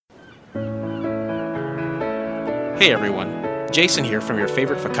Hey everyone, Jason here from your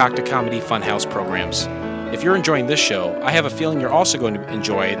favorite Fakakta Comedy Funhouse programs. If you're enjoying this show, I have a feeling you're also going to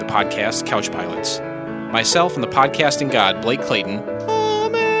enjoy the podcast Couch Pilots. Myself and the podcasting god Blake Clayton,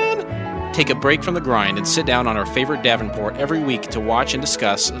 take a break from the grind and sit down on our favorite Davenport every week to watch and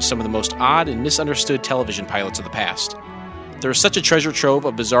discuss some of the most odd and misunderstood television pilots of the past. There is such a treasure trove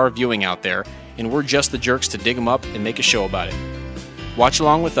of bizarre viewing out there, and we're just the jerks to dig them up and make a show about it. Watch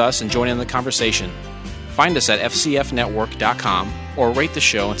along with us and join in the conversation. Find us at fcfnetwork.com or rate the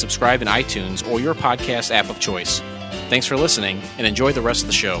show and subscribe in iTunes or your podcast app of choice. Thanks for listening and enjoy the rest of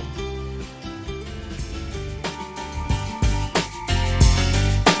the show.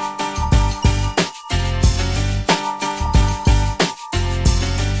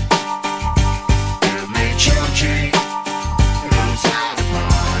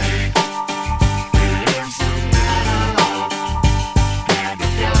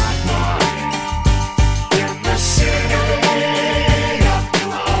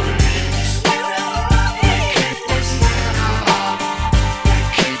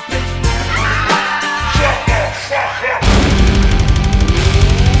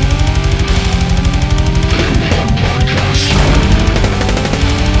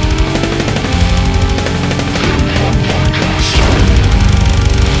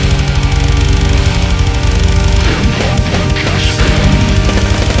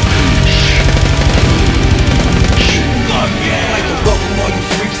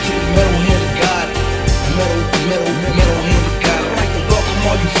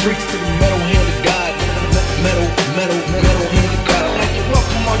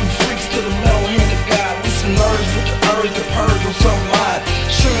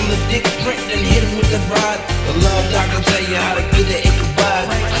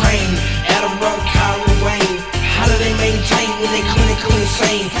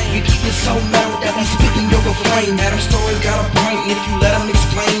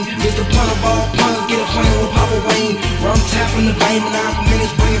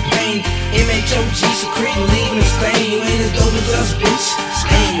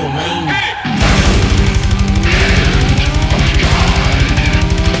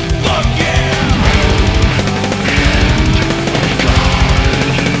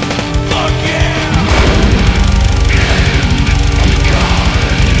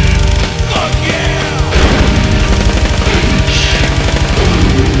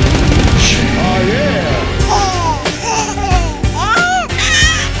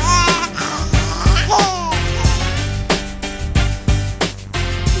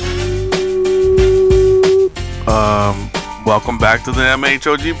 Welcome back to the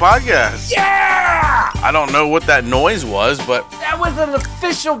MHOG podcast. Yeah! I don't know what that noise was, but... That was an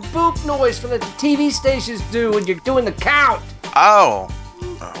official boop noise for the TV stations do when you're doing the count. Oh,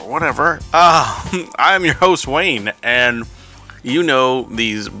 whatever. I am your host, Wayne, and you know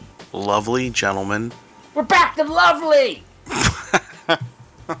these lovely gentlemen. We're back to lovely!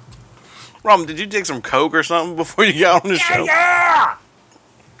 Rom, did you take some Coke or something before you got on the show? Yeah!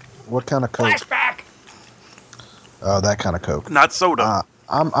 What kind of Coke? Flashback! Oh, that kind of Coke. Not soda.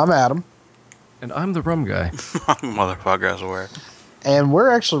 I'm Adam. And I'm the rum guy. Motherfucker, I swear. And we're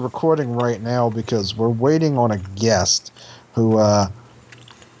actually recording right now because we're waiting on a guest who I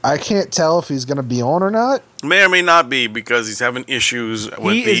can't tell if he's going to be on or not. May or may not be because he's having issues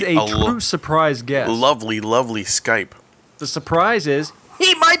with He is a true surprise guest. Lovely, lovely Skype. The surprise is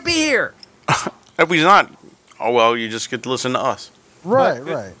he might be here. If he's not, oh well, you just get to listen to us. Right,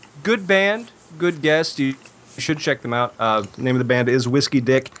 But, right. Good band, good guest. You should check them out. The name of the band is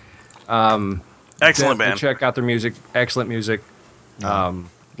WhiskeyDick. Excellent band. Check out their music. Excellent music.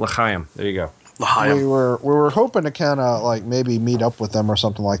 L'chaim. There you go. L'chaim. We were hoping to kind of like maybe meet up with them or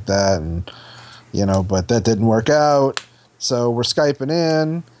something like that, and but that didn't work out. So we're Skyping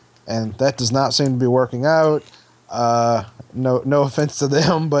in, and that does not seem to be working out. No offense to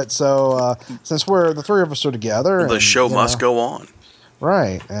them, but so since the three of us are together, the show must go on.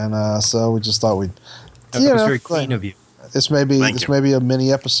 Right, and so we just thought we'd. That was very clean of you. This may be a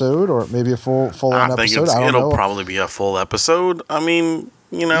mini episode or maybe a full on episode. I don't know. It'll probably be a full episode. I mean,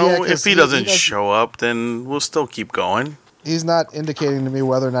 if he doesn't show up, then we'll still keep going. He's not indicating to me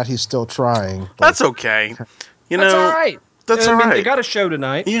whether or not he's still trying. That's okay. That's all right. That's all right. They got a show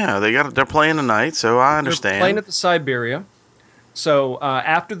tonight. Yeah, they're playing tonight, so I understand. They're playing at the Siberia. So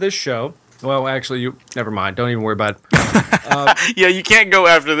after this show, well, actually, never mind. Don't even worry about it. Yeah, you can't go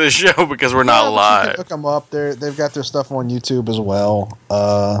after this show because we're not live. You can look them up. They've got their stuff on YouTube as well.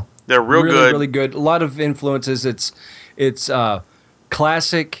 They're really good. Really good. A lot of influences. It's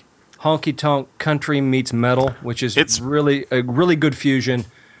classic honky tonk country meets metal, which is really a really good fusion.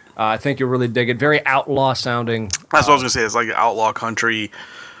 I think you'll really dig it. Very outlaw sounding. That's what I was gonna say. It's like outlaw country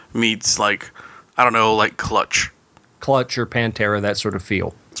meets like I don't know, like Clutch. Clutch or Pantera, that sort of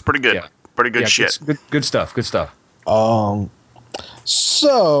feel. It's pretty good. Yeah. Pretty good shit. Good stuff. Good stuff.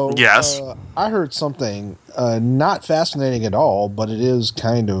 So Yes. I heard something not fascinating at all, but it is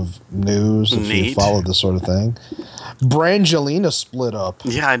kind of news if you Neat. follow this sort of thing. Bradgelina split up.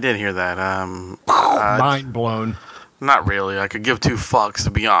 Yeah, I did hear that. Mind blown. Not really. I could give two fucks, to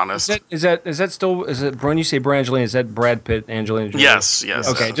be honest. Is that still when you say Bradgelina, is that Brad Pitt, Angelina Jolie? Yes.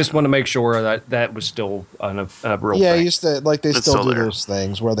 Okay, just want to make sure that was still a real Yeah, thing. used to like they It's still still do there. those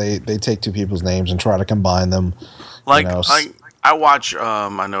things where they take two people's names and try to combine them. Like, you know, I watch.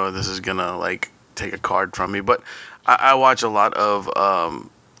 I know this is gonna like take a card from me, but I watch a lot of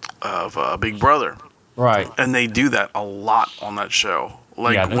Big Brother, Right. and they do that a lot on that show.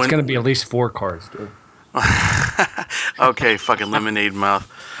 Like Yeah, it's going to be at least 4 cards, dude. Okay, fucking lemonade mouth.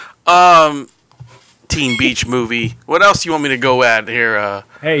 Teen Beach movie. What else do you want me to go at here?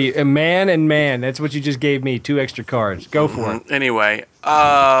 Hey, a man and man. That's what you just gave me. 2 extra cards. Go for it. Anyway,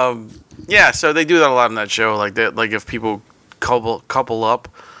 yeah. So they do that a lot on that show. Like that. Like if people couple up,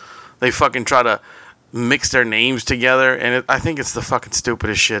 they fucking try to mix their names together, and I think it's the fucking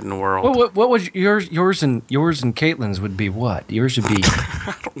stupidest shit in the world. What was yours and Caitlin's would be what? Yours would be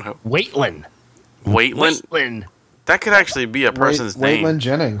I don't know. Waitland. Waitland. That could actually be a person's name. Waitland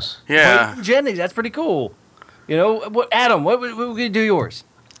Jennings. Yeah, Waitland Jennings. That's pretty cool. You know what, Adam? What would we do yours?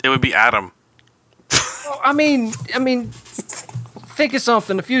 it would be Adam. Well, I mean, think of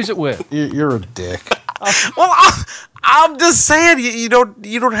something to fuse it with. You're a dick. Well, I'm just saying you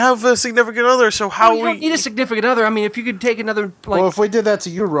don't have a significant other, so how You don't need a significant other. I mean, if you could take another Well, if we did that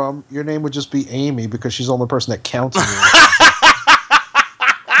to you, Rum, your name would just be Amy because she's the only person that counts.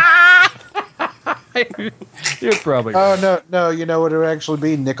 you're probably Oh no! You know what it would actually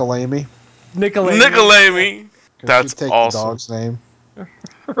be? Nickel Amy. Nicolamy. 'Cause That's she'd take awesome. the dog's name.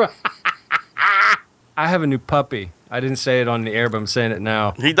 I have a new puppy. I didn't say it on the air, but I'm saying it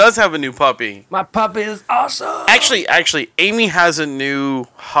now. He does have a new puppy. My puppy is awesome. Actually, Amy has a new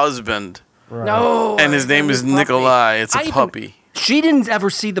husband, Right. No, and his name is Nikolai. It's a puppy. She didn't ever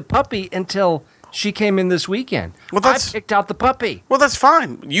see the puppy until she came in this weekend. Well, I picked out the puppy. Well, that's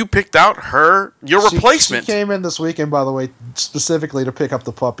fine. You picked out your replacement. She came in this weekend, by the way, specifically to pick up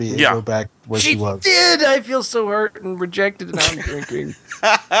the puppy and Yeah. go back where she was. did. I feel so hurt and rejected, and I'm drinking.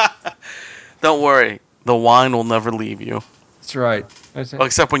 Don't worry. The wine will never leave you. That's right. Well,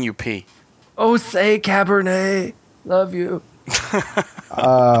 except when you pee. Oh, say Cabernet, love you. It's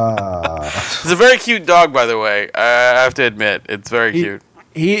a very cute dog, by the way. I have to admit. It's very cute.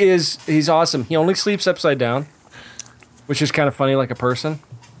 He's awesome. He only sleeps upside down, which is kind of funny, like a person.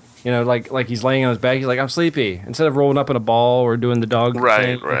 You know, like he's laying on his back. He's like, I'm sleepy. Instead of rolling up in a ball or doing the dog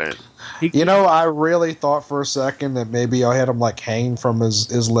thing. Right. You know, I really thought for a second that maybe I had him like hanging from his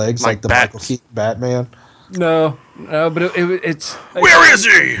legs, Like like the bats. Michael Keaton Batman. No, but it's Where is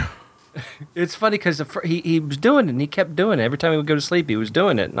he? It's funny because he was doing it and he kept doing it every time he would go to sleep. He was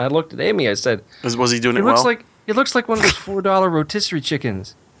doing it, and I looked at Amy. I said, Was he doing "It it looks well? like one of those $4 rotisserie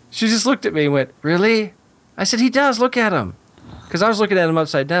chickens." She just looked at me and went, "Really?" I said, "He does. Look at him." Because I was looking at him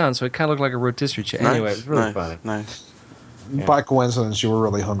upside down, so it kind of looked like a rotisserie chicken. Nice, Anyway, it was really nice, funny. Nice. By coincidence, you were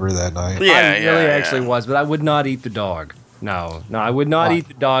really hungry that night. Yeah, I really yeah. actually was, but I would not eat the dog. No, I would not eat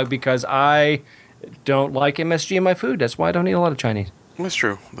the dog because I don't like MSG in my food. That's why I don't eat a lot of Chinese. That's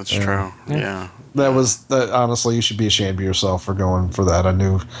true. That's true. Yeah. Honestly, you should be ashamed of yourself for going for that. I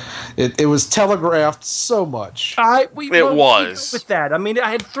knew it was telegraphed so much. We was. with that. I mean,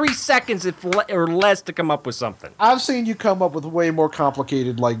 I had 3 seconds or less to come up with something. I've seen you come up with way more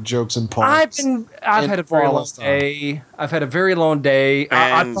complicated like jokes and puns. I've had a very long less time. day. I've had a very long day.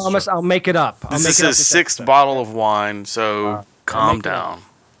 I And promise I'll make it up. This is his 6th bottle of wine, so calm make it up. down.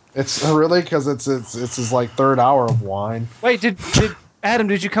 It's really because it's his like 3rd hour of wine. Wait, did Adam?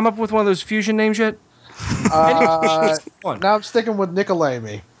 Did you come up with one of those fusion names yet? Now I'm sticking with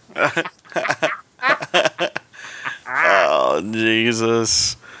Nicolamy. Oh,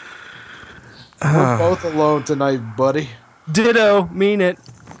 Jesus. We're both alone tonight, buddy. Ditto. Mean it.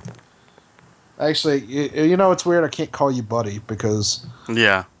 Actually, you know it's weird. I can't call you buddy because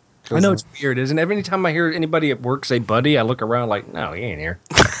Yeah. I know it's weird, isn't it? Every time I hear anybody at work say buddy, I look around like, no, he ain't here.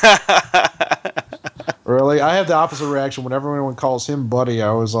 Really, I have the opposite reaction whenever anyone calls him buddy. I'm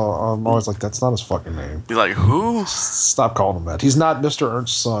always like, that's not his fucking name. You're like, who? Stop calling him that. He's not Mr.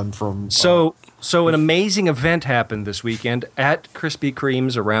 Ernst's son from. So an amazing event happened this weekend at Krispy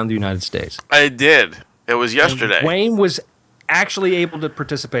Kremes around the United States. I did. It was yesterday. Wayne was actually able to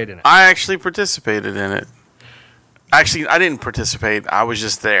participate in it. I actually participated in it. Actually, I didn't participate. I was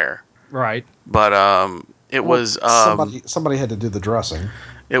just there. Right. But it was somebody had to do the dressing.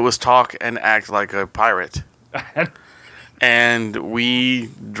 It was talk and act like a pirate, and we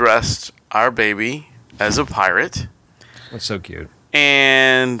dressed our baby as a pirate. That's so cute.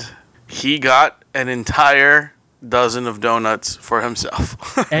 And he got an entire dozen of donuts for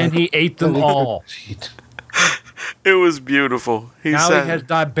himself, and he ate them all. It was beautiful. Now he has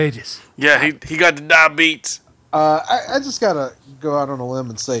diabetes. Yeah, he got the diabetes. I just gotta go out on a limb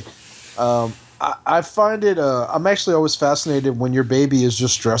and say, I find it. I'm actually always fascinated when your baby is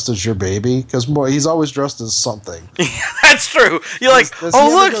just dressed as your baby, because he's always dressed as something. That's true. You're like, does oh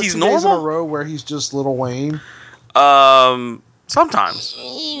he look, ever go he's 2 days in normal. a row where he's just Lil Wayne. Sometimes.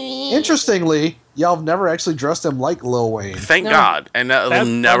 Interestingly, y'all have never actually dressed him like Lil Wayne. Thank God, and that'll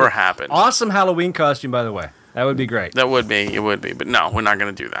never happen. Awesome Halloween costume, by the way. That would be great. It would be, but no, we're not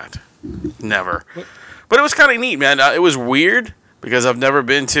gonna do that. Never. But it was kind of neat, man. It was weird because I've never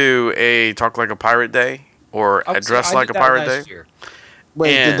been to a Talk Like a Pirate Day or a Dress Like a Pirate Day. Year.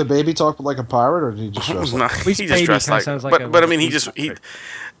 Wait, did the baby talk like a pirate, or did he just dress like? No, he just dressed like. But I mean, we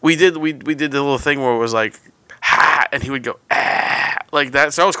did the little thing where it was like, ha, and he would go ah, like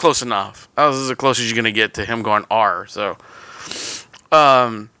that. So I was close enough. I was as close as you're gonna get to him going R. So,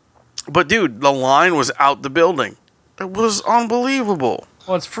 but dude, the line was out the building. It was unbelievable.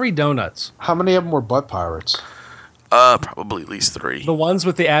 Well, it's free donuts. How many of them were butt pirates? Probably at least 3. The ones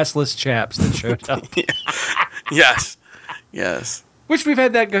with the assless chaps that showed up. Yes. Which we've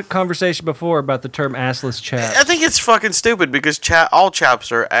had that good conversation before about the term assless chap. I think it's fucking stupid because all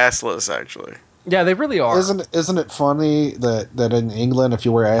chaps are assless, actually. Yeah, they really are. Isn't it funny that in England, if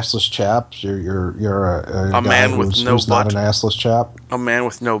you wear assless chaps, you're a guy man with no who's not butt. an assless chap? A man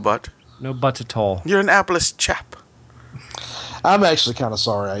with no butt. No butt at all. You're an appless chap. I'm actually kind of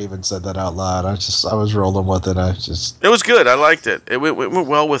sorry I even said that out loud. I was rolling with it. It was good. I liked it. It went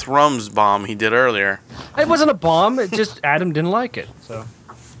well with Rum's bomb he did earlier. It wasn't a bomb. It just Adam didn't like it. So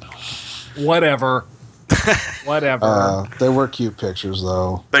whatever. They were cute pictures,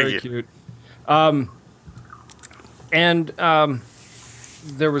 though. Thank you. Cute.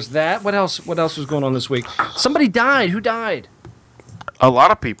 There was that. What else was going on this week? Somebody died. Who died? A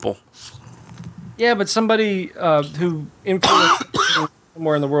lot of people. Yeah, but somebody who influenced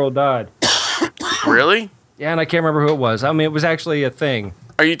somewhere in the world died. Really? Yeah, and I can't remember who it was. I mean, it was actually a thing.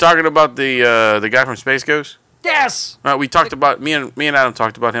 Are you talking about the guy from Space Ghost? Yes. We talked about me and Adam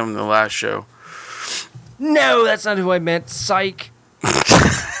talked about him in the last show. No, that's not who I meant. Psych.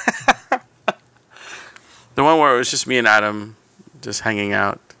 The one where it was just me and Adam just hanging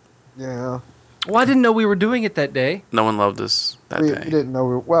out. Yeah. Well, I didn't know we were doing it that day. No one loved us that We day. didn't know.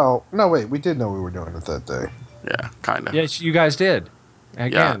 We did know we were doing it that day. Yeah, kind of. Yes, you guys did.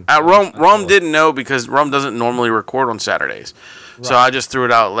 Again. Yeah. Rum didn't know because Rum doesn't normally record on Saturdays. Right. So I just threw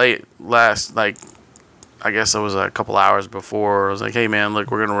it out late I guess it was a couple hours before. I was like, hey man, look,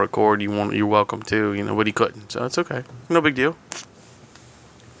 we're gonna record. You're welcome to, but he couldn't. So it's okay. No big deal.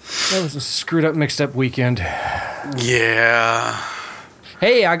 That was a screwed up, mixed up weekend. Yeah.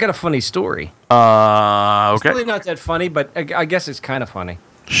 Hey, I got a funny story. Okay. It's really not that funny, but I guess it's kind of funny.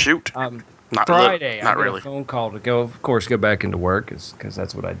 Shoot. Not Friday, not I got really. a phone call to go back into work because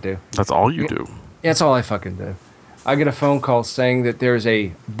that's what I do. That's all you do. Yeah, that's all I fucking do. I get a phone call saying that there's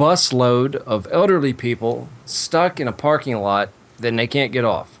a bus load of elderly people stuck in a parking lot, then they can't get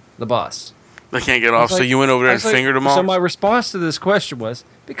off the bus. They can't get off, so you went over there and fingered them all? So my response to this question was,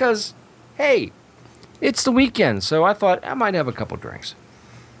 because, hey, it's the weekend, so I thought I might have a couple drinks.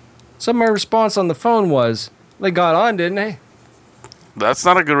 So my response on the phone was, they got on, didn't they? That's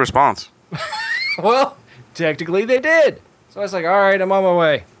not a good response. Well, technically they did. So I was like, all right, I'm on my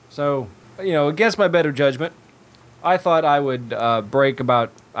way. So, against my better judgment, I thought I would break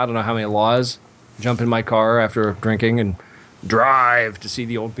about, I don't know how many laws, jump in my car after drinking and drive to see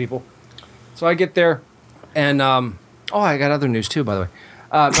the old people. So I get there, and I got other news too, by the way.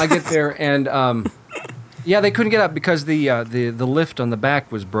 I get there, and they couldn't get up because the lift on the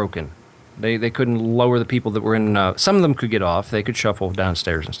back was broken. They couldn't lower the people that were in. Some of them could get off; they could shuffle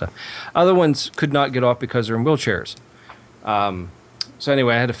downstairs and stuff. Other ones could not get off because they're in wheelchairs. So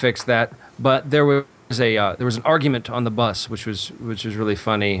anyway, I had to fix that. But there was an argument on the bus, which was really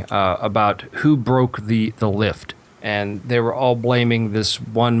funny about who broke the lift, and they were all blaming this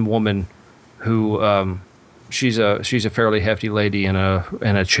one woman. Who she's a fairly hefty lady in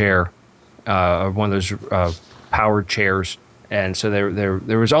a chair, one of those powered chairs, and so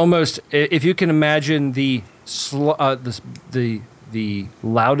there was almost, if you can imagine the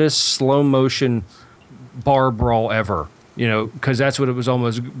loudest slow motion bar brawl ever. because that's what it was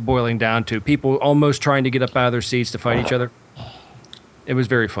almost boiling down to. People almost trying to get up out of their seats to fight each other. It was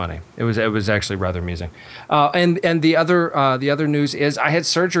very funny. It was actually rather amusing. And the other news is I had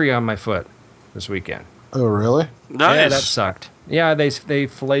surgery on my foot this weekend. Oh, really? Nice. Yeah, that sucked. Yeah, they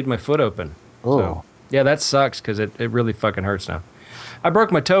filleted my foot open. Oh. So, yeah, that sucks because it really fucking hurts now. I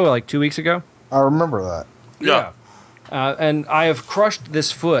broke my toe like 2 weeks ago. I remember that. Yeah. And I have crushed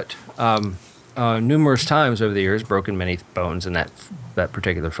this foot numerous times over the years, broken many bones in that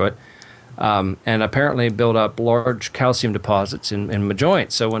particular foot, and apparently built up large calcium deposits in my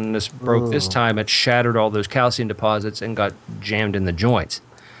joints. So when this broke this time, it shattered all those calcium deposits and got jammed in the joints.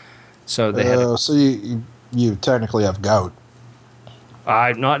 So they had. So you technically have gout.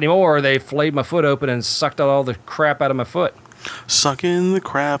 Not anymore. They flayed my foot open and sucked out all the crap out of my foot. Sucking the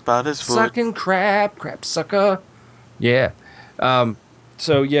crap out his foot. Sucking crap sucker. Yeah.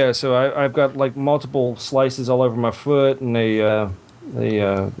 So I've got like multiple slices all over my foot, and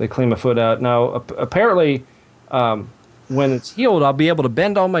they clean my foot out. Now apparently, when it's healed, I'll be able to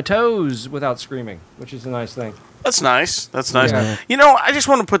bend all my toes without screaming, which is a nice thing. That's nice. That's nice. Yeah. I just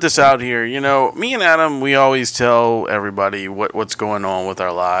want to put this out here. Me and Adam, we always tell everybody what's going on with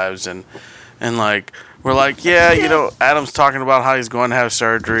our lives, and like we're like, Adam's talking about how he's going to have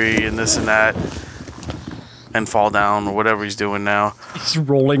surgery and this and that, and fall down or whatever he's doing now. He's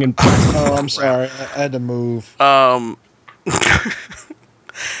rolling and. Oh, I'm sorry. I had to move. And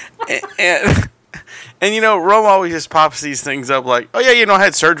Rome always just pops these things up like, oh yeah, I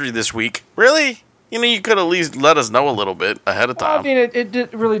had surgery this week. Really? You could at least let us know a little bit ahead of time. I mean,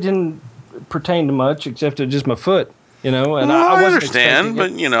 it really didn't pertain to much except to just my foot, And I wasn't understand,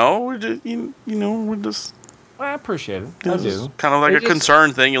 but it. we're just. I appreciate it. I do. Kind of like a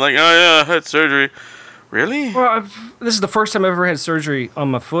concern thing. You're like, oh yeah, I had surgery. Really? Well, this is the first time I've ever had surgery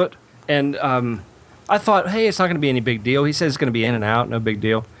on my foot, and I thought, hey, it's not going to be any big deal. He said it's going to be in and out, no big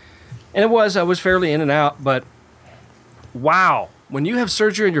deal. And it was. I was fairly in and out, but wow, when you have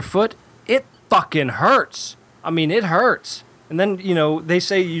surgery on your foot, it fucking hurts. I mean, it hurts. And then, they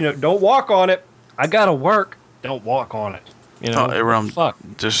say, don't walk on it. I got to work. Don't walk on it. Fuck.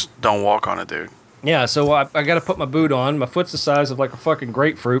 Just don't walk on it, dude. Yeah, so I got to put my boot on. My foot's the size of like a fucking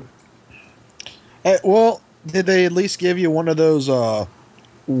grapefruit. Well, did they at least give you one of those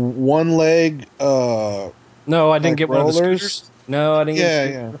one leg? No, I didn't get rollers? one of the scooters. No, I didn't get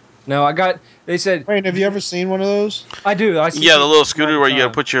a scooter. No, I got. They said. Wait, have you ever seen one of those? I do. I see the little scooter where you got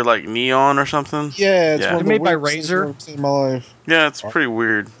to put your knee on or something. Yeah, it's one of the made by weirdest things Razor. I've ever seen in my life. Yeah, it's pretty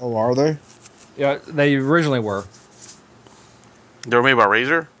weird. Oh, are they? Yeah, they originally were. They were made by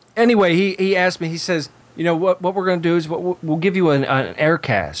Razor. Anyway, he asked me. He says, what we're going to do is we'll give you an air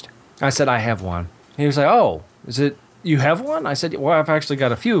cast. I said I have one. He was like, oh, is it? You have one? I said, well, I've actually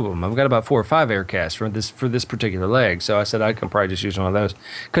got a few of them. I've got about 4 or 5 air casts for this particular leg. So I said I can probably just use one of those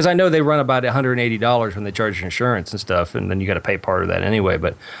because I know they run about $180 when they charge your insurance and stuff, and then you got to pay part of that anyway.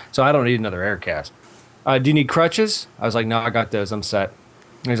 But so I don't need another air cast. Do you need crutches? I was like, no, I got those. I'm set.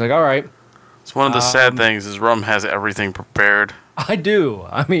 And he's like, all right. It's one of the sad things is Rum has everything prepared. I do.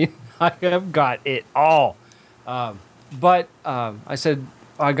 I mean, I have got it all. But I said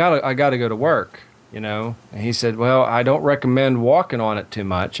I gotta go to work. And he said, well, I don't recommend walking on it too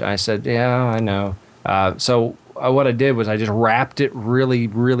much. I said, yeah, I know. So what I did was I just wrapped it really,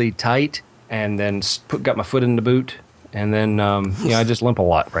 really tight and then got my foot in the boot. And then, I just limp a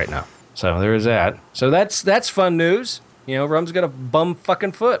lot right now. So there is that. So that's fun news. Rum's got a bum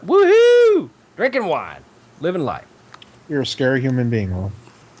fucking foot. Woohoo! Drinking wine. Living life. You're a scary human being, Ron.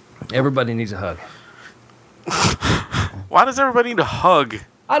 Everybody needs a hug. Why does everybody need a hug?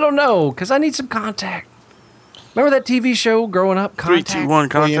 I don't know, because I need some contact. Remember that TV show growing up? Contact? 3, 2, 1,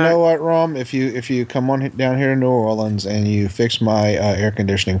 contact. Well, you know what, Rom? If you come on down here to New Orleans and you fix my air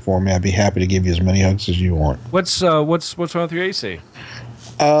conditioning for me, I'd be happy to give you as many hugs as you want. What's wrong with your AC?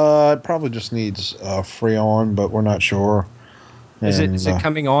 It probably just needs Freon, but we're not sure. Is it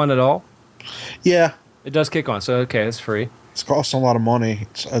coming on at all? Yeah. It does kick on, so okay, it's free. It's costing a lot of money.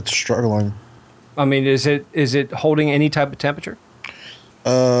 It's struggling. I mean, is it holding any type of temperature?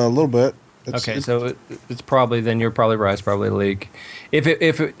 A little bit. So it's probably, then you're probably right. It's probably a leak. If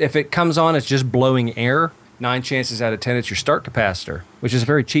it comes on, it's just blowing air. 9 chances out of 10, it's your start capacitor, which is a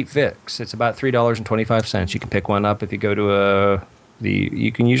very cheap fix. It's about $3.25. You can pick one up if you go to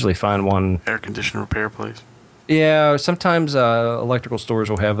you can usually find one. Air conditioner repair place. Yeah, sometimes electrical stores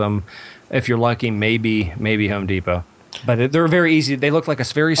will have them. If you're lucky, maybe Home Depot. But they're very easy. They look like a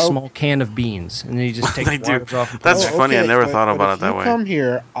very small can of beans, and then you just take the wires off. That's funny. I never thought about it that way. If you come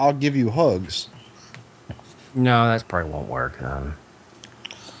here, I'll give you hugs. No, that probably won't work. How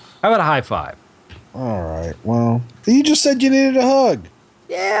about a high five? All right. Well, you just said you needed a hug.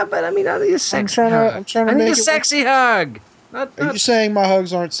 Yeah, but I mean, I need a sexy hug. I'm trying to I need make a sexy hug. Are you saying my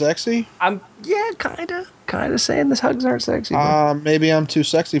hugs aren't sexy? Yeah, kind of saying this hugs aren't sexy. But... Maybe I'm too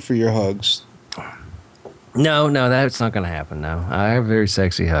sexy for your hugs. No, that's not gonna happen. No, I have very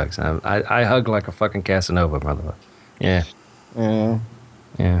sexy hugs. I hug like a fucking Casanova, brother. Yeah. Yeah.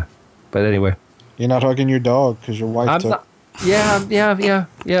 Yeah. But anyway, you're not hugging your dog because your wife I'm took. not. Yeah.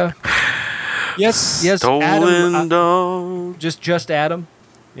 Yes. Stolen Adam. dog. Just Adam.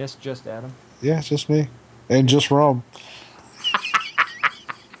 Yes, just Adam. Yeah, it's just me, and just rum.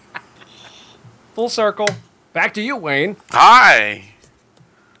 Full circle. Back to you, Wayne. Hi.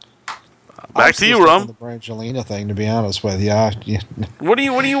 Back to you, Rum. The Bradgelina thing, to be honest with you. What do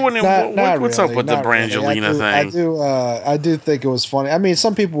you what's up with the Bradgelina thing? I do think it was funny. I mean,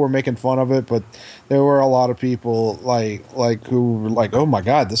 some people were making fun of it, but there were a lot of people like who were like, "Oh my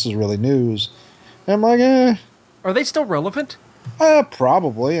God, this is really news." And I'm like, Are they still relevant?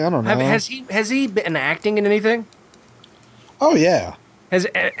 Probably. I don't know. Has he been acting in anything? Oh yeah. Has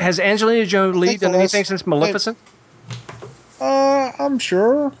Angelina Jolie done anything since Maleficent? I'm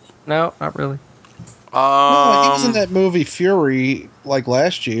sure. No, not really. No, he was in that movie Fury like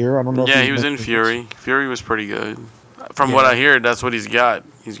last year. I don't know. Yeah, he was in Fury. Fury was pretty good. From what I hear, that's what he's got.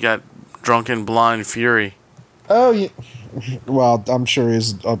 He's got drunken blind fury. Oh yeah. Well, I'm sure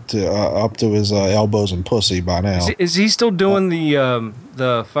he's up to his elbows in pussy by now. Is he still doing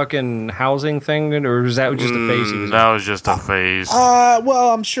the fucking housing thing, or is that just a phase he was in? That was just a phase.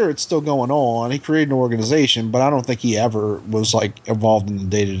 Well, I'm sure it's still going on. He created an organization, but I don't think he ever was like involved in the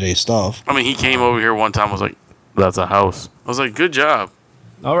day-to-day stuff. I mean, he came over here one time and was like, "That's a house." I was like, "Good job."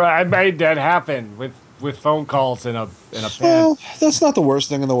 All right, I made that happen with phone calls in a pen. Well, that's not the worst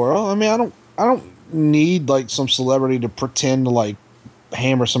thing in the world. I mean, I don't need like some celebrity to pretend to like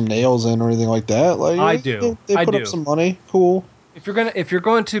hammer some nails in or anything like that. Like I do. They put up some money. Cool. If you're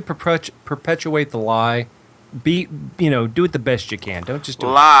going to perpetuate the lie, do it the best you can. Don't just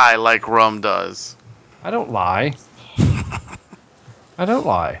lie like Rum does. I don't lie. I don't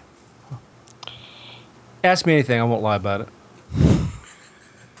lie. Ask me anything, I won't lie about it.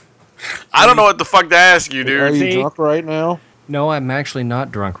 I don't know what the fuck to ask you, dude. Are you drunk right now? No, I'm actually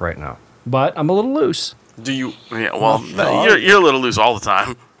not drunk right now, but I'm a little loose. Do you? Yeah, well, you're a little loose all the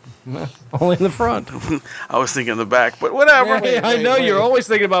time. Only in the front. I was thinking the back, but whatever. I know you're always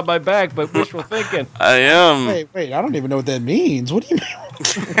thinking about my back, but wishful thinking. I am. Wait, I don't even know what that means. What do you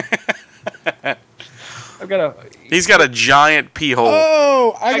mean? He's got a giant pee hole.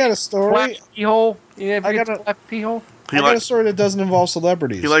 Oh, I got a story. Pee hole? I got a pee hole? I got a story that doesn't involve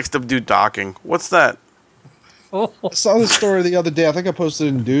celebrities. He likes to do docking. What's that? I saw this story the other day. I think I posted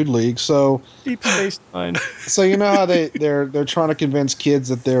it in Dude League. So Deep Space Nine. So you know how they're trying to convince kids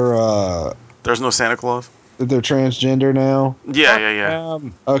that there's no Santa Claus? That they're transgender now? Yeah.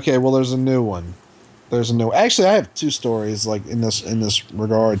 Okay, well there's a new one. Actually, I have two stories like in this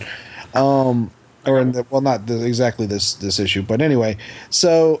regard. Not exactly this issue, but anyway.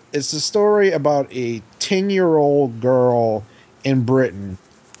 So it's a story about a 10-year-old girl in Britain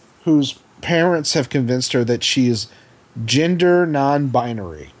whose parents have convinced her that she is gender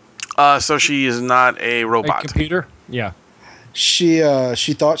non-binary. So she is not a robot. A computer? Yeah. She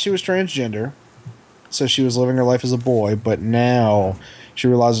thought she was transgender, so she was living her life as a boy, but now she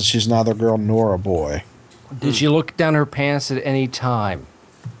realizes she's neither a girl nor a boy. Did she look down her pants at any time?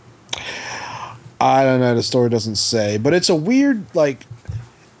 I don't know. The story doesn't say, but it's a weird like.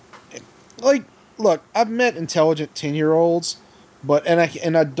 Look, I've met intelligent 10-year-olds, but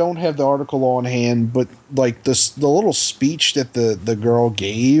I don't have the article on hand, but like the little speech that the girl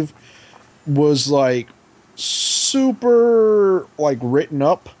gave was like super like written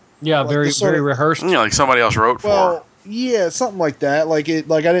up. Yeah, like very rehearsed. Yeah, like somebody else wrote for her. Yeah, something like that. Like I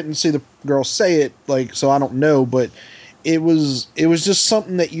didn't see the girl say it, like, so I don't know, but it was just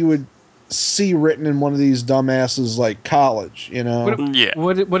something that you would see written in one of these dumbasses like college, you know?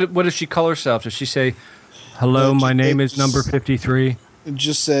 What does she call herself? Does she say, "Hello, my name is number 53"?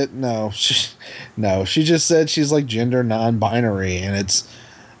 Just said no. She just said she's like gender non-binary, and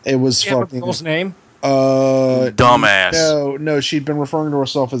it was fucking. What's the girl's name? Dumbass. No, she'd been referring to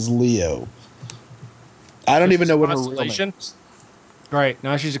herself as Leo. I don't even know what her real name is. Great.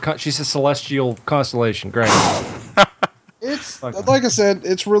 Now she's a celestial constellation. Great. It's like I said,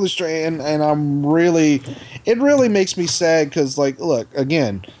 it's really strange, and it really makes me sad because, like, look,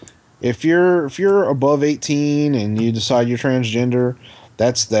 again, if you're above 18 and you decide you're transgender,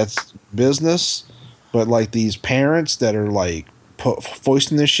 that's business. But like these parents that are like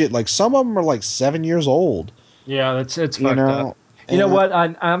foisting this shit, like some of them are like 7 years old. Yeah, it's fucked up. You know what?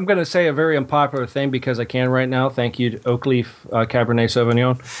 I'm going to say a very unpopular thing because I can right now. Thank you, Oakleaf Cabernet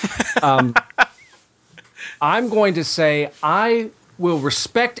Sauvignon. I'm going to say I will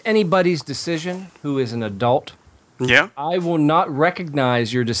respect anybody's decision who is an adult. Yeah. I will not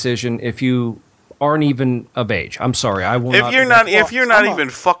recognize your decision if you aren't even of age. I'm sorry. I will not. If you're not even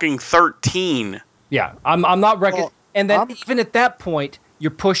fucking 13. Yeah, I'm not Well, and then even at that point,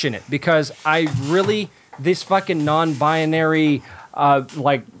 you're pushing it because this fucking non-binary, I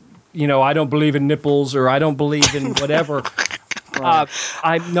don't believe in nipples or I don't believe in whatever.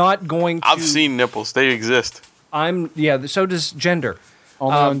 I'm not going to. I've seen nipples. They exist. So does gender.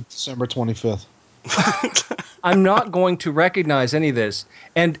 Only on December 25th. I'm not going to recognize any of this,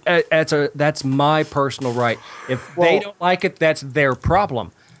 and that's my personal right. If they don't like it, that's their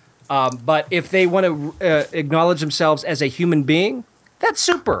problem. But if they want to acknowledge themselves as a human being, that's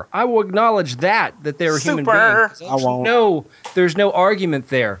super. I will acknowledge that they're a human being. I won't. There's no argument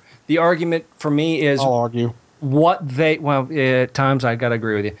there. The argument for me is I'll argue. At times I gotta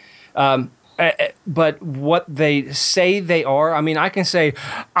agree with you. But what they say they are. I mean, I can say,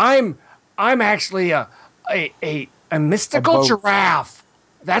 I'm actually a mystical giraffe.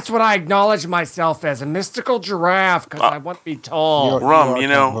 That's what I acknowledge myself as, a mystical giraffe, because I want to be tall. You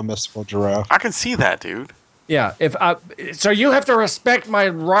are a mystical giraffe. I can see that, dude. Yeah. So you have to respect my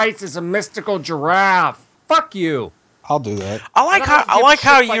rights as a mystical giraffe. Fuck you. I'll do that. I like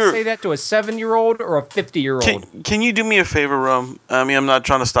how you say that to a 7-year-old or a 50-year-old. Can you do me a favor, Rum? I mean, I'm not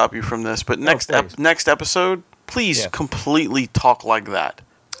trying to stop you from this, but next episode, please completely talk like that.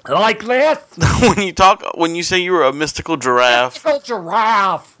 Like this? when you say you were a mystical giraffe. Mystical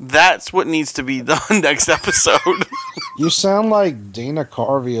giraffe. That's what needs to be done next episode. You sound like Dana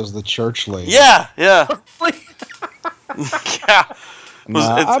Carvey as the church lady. Yeah. Yeah. It's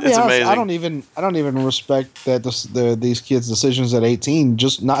amazing. I don't even respect that these kids' decisions at 18,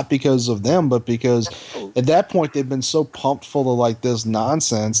 just not because of them, but because at that point they've been so pumped full of like this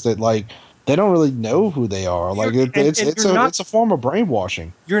nonsense that like they don't really know who they are. Like it's a form of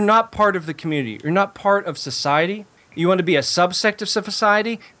brainwashing. You're not part of the community. You're not part of society. You want to be a subsect of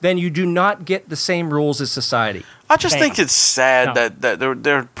society, then you do not get the same rules as society. I just think it's sad that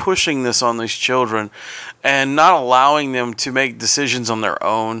they're pushing this on these children and not allowing them to make decisions on their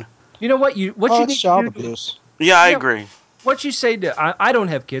own. You know what? You need child to do, abuse. Yeah, I agree. What you say to I don't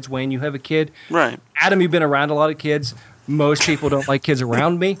have kids, Wayne. You have a kid, right? Adam, you've been around a lot of kids. Most people don't like kids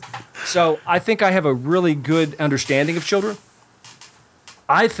around me, so I think I have a really good understanding of children.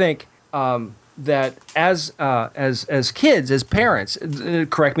 I think that as kids, as parents,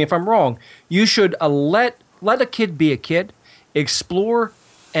 correct me if I'm wrong, you should let a kid be a kid, explore,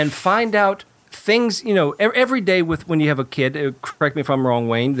 and find out things. You know, every day when you have a kid, correct me if I'm wrong,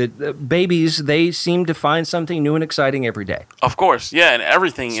 Wayne, that babies, they seem to find something new and exciting every day. Of course, yeah, and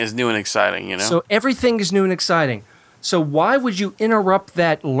everything is new and exciting, you know? So everything is new and exciting. So why would you interrupt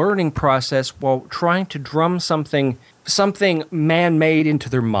that learning process while trying to drum something man-made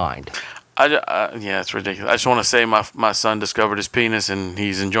into their mind? Yeah, it's ridiculous. I just want to say my son discovered his penis, and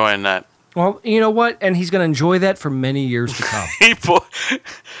he's enjoying that. Well, you know what? And he's going to enjoy that for many years to come.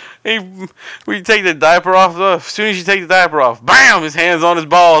 We take the diaper off. As soon as you take the diaper off, bam! His hands on his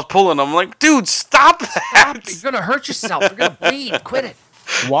balls, pulling them. I'm like, dude, stop that! You're going to hurt yourself. You're going to bleed. Quit it.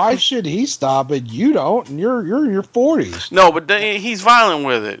 Why should he stop it? You don't, and you're in your 40s. No, but he's violent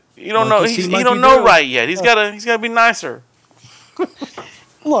with it. You don't know. He don't know right yet. He's gotta be nicer.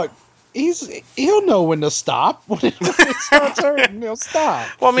 Look, he'll know when to stop. When it starts hurting, he'll stop.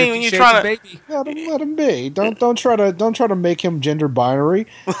 Well, I mean, when you're trying to let him be. Don't try to make him gender binary.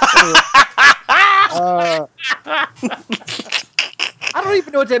 I don't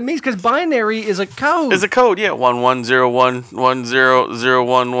even know what that means because binary is a code. It's a code, yeah.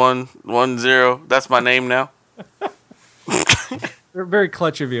 110110011110. That's my name now. They're very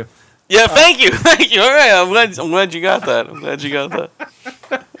clutch of you. Yeah, thank you. All right, I'm glad you got that.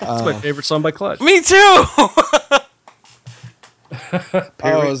 That's my favorite song by Clutch. Me too.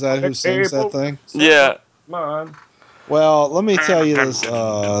 Is that who sings that thing? Yeah. Come on. Well, let me tell you this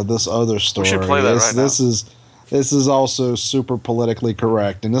other story. We should play that right now. This is also super politically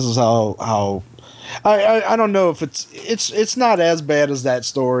correct, and this is how I don't know if it's not as bad as that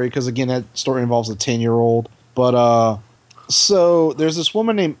story because again that story involves a 10-year-old, but so there's this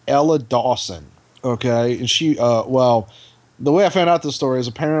woman named Ella Dawson, okay, and she the way I found out the story is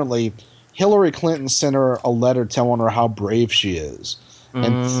apparently Hillary Clinton sent her a letter telling her how brave she is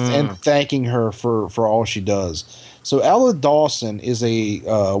and thanking her for all she does. So Ella Dawson is a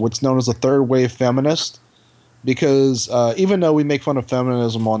what's known as a third wave feminist. because even though we make fun of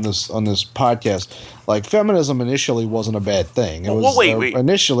feminism on this podcast, like feminism initially wasn't a bad thing. It was wait.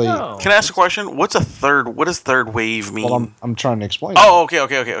 Initially. No. Can I ask a question? What does third wave mean? Well, I'm trying to explain. Oh, okay.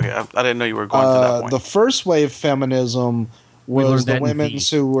 I didn't know you were going to that point. The first wave feminism was the women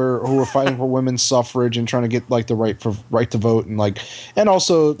who were fighting for women's suffrage and trying to get like the right to vote and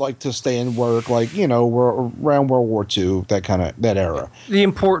also like to stay and work, like, you know, we're around World War II, that era. The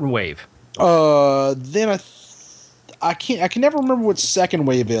important wave. Then I can never remember what second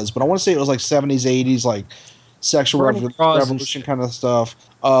wave is, but I want to say it was like 70s, 80s, like sexual revolution kind of stuff.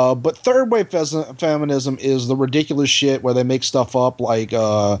 But third wave feminism is the ridiculous shit where they make stuff up, like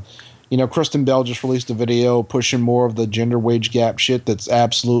you know, Kristen Bell just released a video pushing more of the gender wage gap shit that's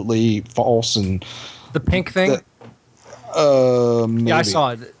absolutely false. And the pink thing. Maybe. Yeah, I saw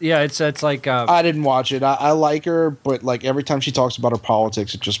it. Yeah, it's like. I didn't watch it. I like her, but like every time she talks about her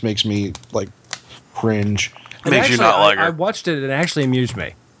politics, it just makes me like cringe. Makes you not like her. I watched it and it actually amused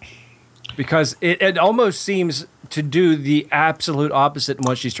me because it almost seems to do the absolute opposite in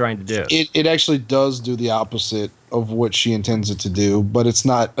what she's trying to do. It actually does do the opposite of what she intends it to do, but it's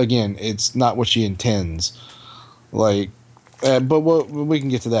not what she intends. Like, but we can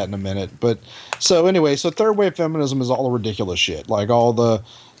get to that in a minute. But so anyway, so third wave feminism is all the ridiculous shit, like all the,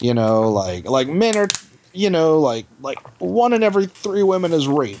 you know, like men are, you know, like 1 in every 3 women is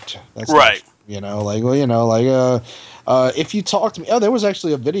raped. That's right. You know, like, well, you know, like, if you talk to me, there was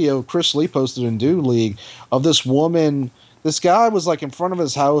actually a video Chris Lee posted in Dude League of this woman. This guy was like in front of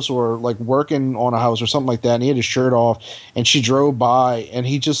his house or like working on a house or something like that, and he had his shirt off, and she drove by, and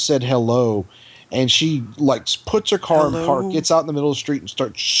he just said hello, and she like puts her car in park, gets out in the middle of the street, and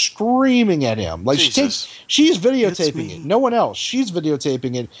starts screaming at him. Like she's videotaping it. No one else. She's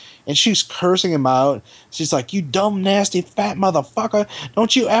videotaping it, and she's cursing him out. She's like, "You dumb, nasty, fat motherfucker!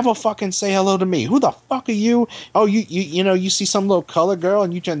 Don't you ever fucking say hello to me? Who the fuck are you? Oh, you know, you see some little color girl,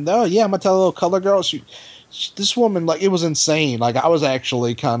 and you turn, oh yeah, I'm gonna tell a little color girl." This woman, like, it was insane. Like, I was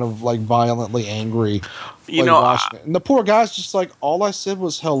actually kind of like violently angry. You know, watching it. And the poor guy's just like, all I said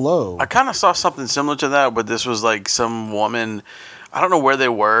was hello. I kind of saw something similar to that, but this was like some woman. I don't know where they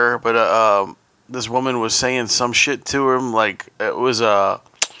were, but this woman was saying some shit to him, like it was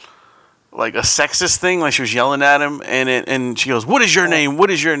like a sexist thing, like she was yelling at him, and she goes, "What is your name?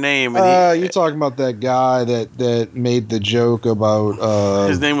 What is your name?" And you're talking about that guy that made the joke about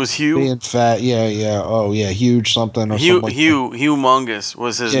his name was Hugh being fat. Yeah. Oh yeah, huge something or something. Humongous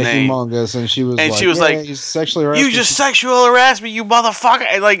was his name. Humongous, and she was like, "You sexually harassed you me." just sexual harassed me, you motherfucker!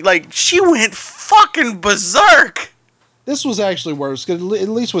 And like she went fucking berserk. This was actually worse, because at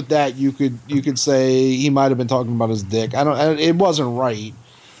least with that you could say he might have been talking about his dick. It wasn't right.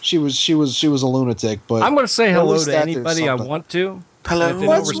 She was a lunatic, but I'm going to say hello to anybody I want to. Hello.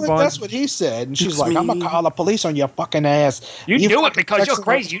 That's what he said, and she's like, "I'm gonna call the police on your fucking ass." You do it because you're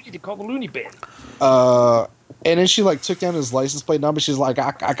crazy. You need to call the loony bin. And then she like took down his license plate number. She's like,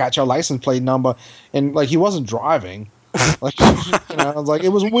 I got your license plate number, and like he wasn't driving. Like, you know, I was like, it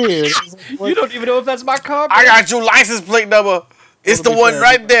was weird. It was like, you don't even know if that's my car. I got your license plate number. It's the one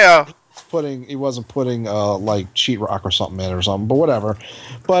right there. He wasn't putting like sheetrock or something in it or something, but whatever.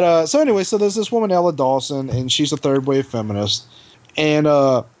 But so anyway, so there's this woman, Ella Dawson, and she's a third wave feminist, and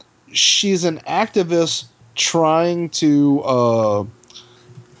she's an activist trying to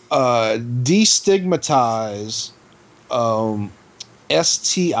destigmatize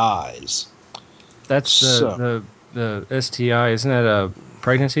STIs. That's the STI, isn't that a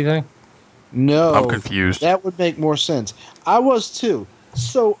pregnancy thing? No, I'm confused. That would make more sense. I was too.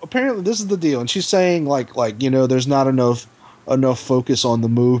 So apparently this is the deal, and she's saying like you know, there's not enough focus on the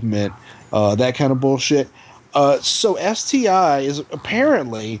movement, that kind of bullshit. So STI is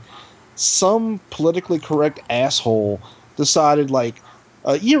apparently some politically correct asshole decided like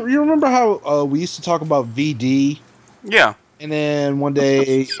you remember how we used to talk about VD? Yeah. And then one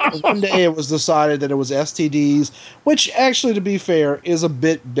day it was decided that it was STDs, which actually, to be fair, is a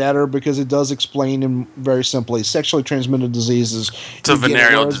bit better because it does explain them very simply. Sexually transmitted diseases. It's a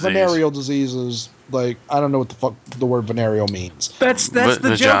venereal disease. Venereal diseases, like, I don't know what the fuck the word venereal means. That's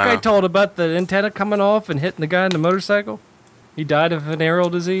the joke I told about the antenna coming off and hitting the guy on the motorcycle. He died of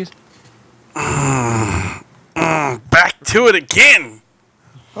venereal disease. Back to it again.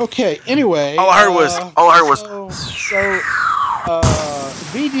 Okay, anyway. All I heard was.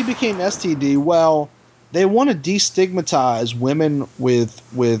 VD became STD. Well, they want to destigmatize women with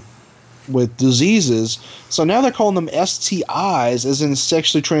diseases, so now they're calling them STIs, as in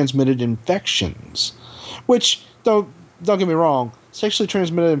sexually transmitted infections. Which, don't get me wrong, sexually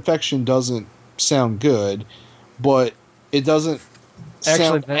transmitted infection doesn't sound good, but it doesn't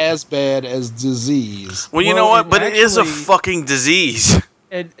sound as bad as disease. Well, you know what? But it is a fucking disease.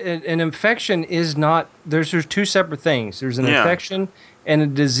 An infection is not. There's two separate things. There's an infection and a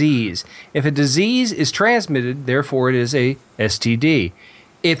disease. If a disease is transmitted, therefore it is a STD.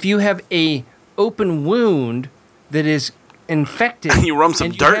 If you have a open wound that is infected and you rub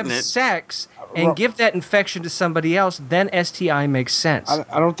some dirt in it, have sex and give that infection to somebody else, then STI makes sense.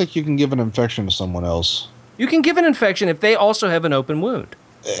 I don't think you can give an infection to someone else. You can give an infection if they also have an open wound.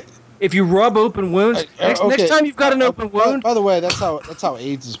 If you rub open wounds, next time you've got an open wound. By the way, that's how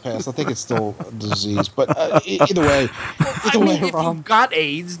AIDS is passed. I think it's still a disease, but either way, if you've got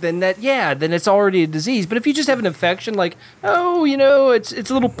AIDS, then then it's already a disease. But if you just have an infection, like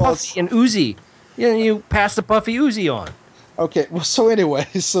it's a little puffy and oozy, you pass the puffy oozy on. Okay, well, so anyway,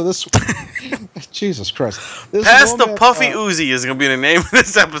 this Jesus Christ, pass the puffy oozy is gonna be the name of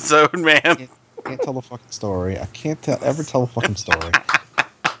this episode, man. I can't tell the fucking story. I can't ever tell a fucking story.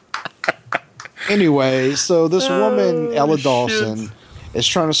 Anyway, so this woman, Ella Dawson, is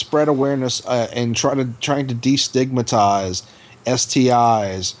trying to spread awareness and trying to destigmatize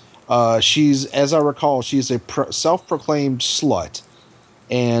STIs. She's, as I recall, she's a self-proclaimed slut,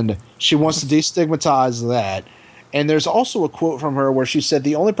 and she wants to destigmatize that. And there's also a quote from her where she said,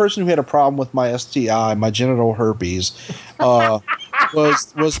 "The only person who had a problem with my STI, my genital herpes,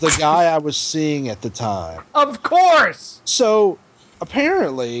 was the guy I was seeing at the time." Of course. So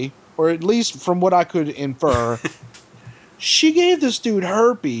apparently, or at least from what I could infer, she gave this dude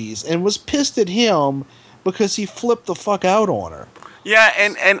herpes and was pissed at him because he flipped the fuck out on her. Yeah,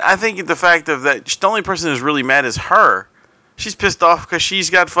 and I think the fact of that, the only person who's really mad is her. She's pissed off because she's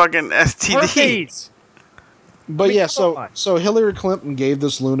got fucking STD. Herpes. But yeah, so Hillary Clinton gave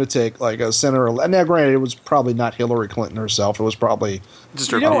this lunatic sent her. Now, granted, it was probably not Hillary Clinton herself. It was probably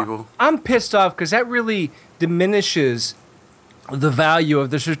just her people. I'm pissed off because that really diminishes the value of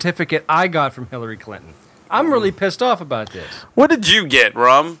the certificate I got from Hillary Clinton. I'm really pissed off about this. What did you get,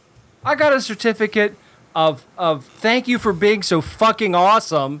 Rum? I got a certificate of thank you for being so fucking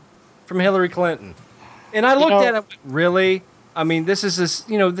awesome from Hillary Clinton. And I looked at it, really? I mean,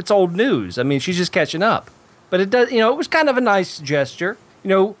 that's old news. I mean, she's just catching up. But it does, it was kind of a nice gesture.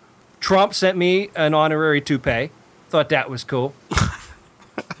 Trump sent me an honorary toupee. Thought that was cool.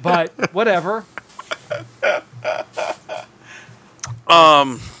 But whatever.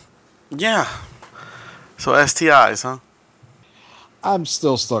 Yeah. So STIs, huh? I'm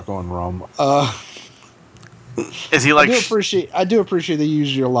still stuck on rum. Is he like? I do appreciate they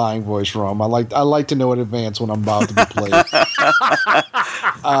use your lying voice, Rum. I like to know in advance when I'm about to be played.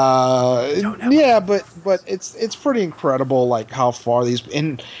 Yeah, but it's pretty incredible, like how far these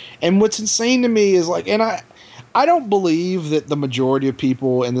and what's insane to me is I don't believe that the majority of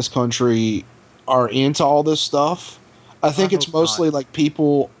people in this country are into all this stuff. I think it's mostly like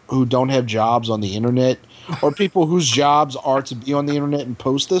people who don't have jobs on the internet, or people whose jobs are to be on the internet and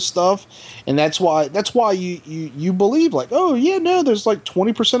post this stuff, and that's why you believe there's like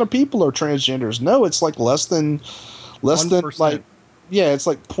 20% of people are transgenders. No, it's like less than 1%. It's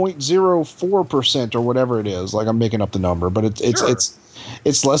like 0.04% or whatever it is. Like I'm making up the number, but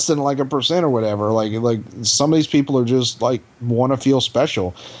it's less than like 1% or whatever. Like some of these people are just like want to feel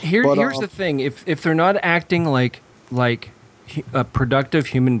special. Here's the thing: if they're not acting like productive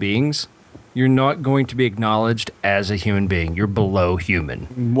human beings, you're not going to be acknowledged as a human being. You're below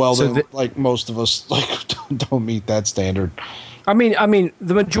human. Well, so most of us don't meet that standard. I mean,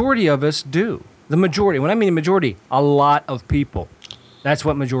 the majority of us do. The majority. When I mean majority, a lot of people. That's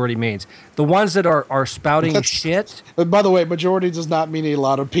what majority means. The ones that are spouting shit. But by the way, majority does not mean a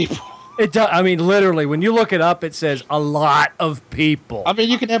lot of people. It does. I mean, literally, when you look it up, it says a lot of people. I mean,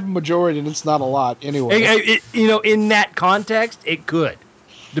 you can have a majority, and it's not a lot anyway. In that context, it could,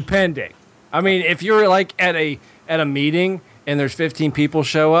 depending. I mean, if you're like at a meeting and there's 15 people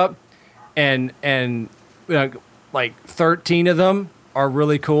show up, and like 13 of them are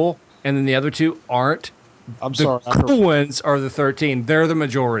really cool, and then the other two aren't. I'm sorry. The cool ones are the 13. They're the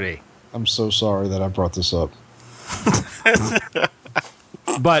majority. I'm so sorry that I brought this up.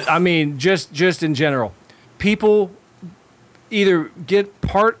 But I mean, just in general, people either get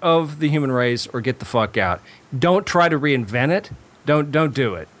part of the human race or get the fuck out. Don't try to reinvent it. Don't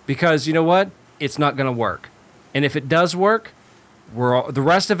do it, because you know what? It's not going to work. And if it does work, the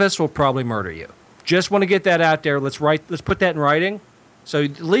rest of us will probably murder you. Just want to get that out there. Let's put that in writing, so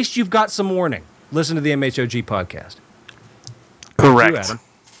at least you've got some warning. Listen to the MHOG podcast. Correct.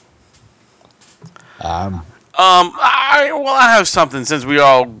 I have something, since we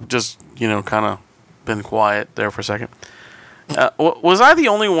all just, kind of been quiet there for a second. Was I the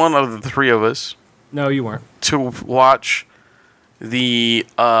only one of the three of us? No, you weren't. To watch the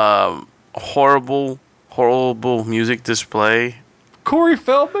horrible music display? Corey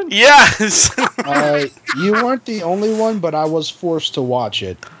Feldman? Yes. You weren't the only one, but I was forced to watch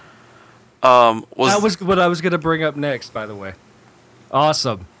it. That was what I was going to bring up next, by the way.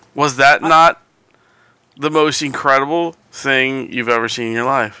 Awesome. Was that not the most incredible thing you've ever seen in your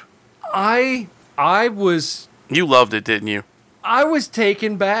life? I was... You loved it, didn't you? I was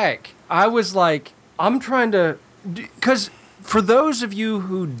taken back. I was like, I'm trying to... Because for those of you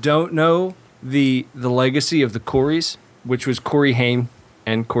who don't know the legacy of the Coreys, which was Corey Haim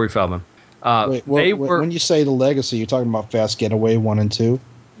and Corey Feldman. When you say the legacy, you're talking about Fast Getaway 1 and 2?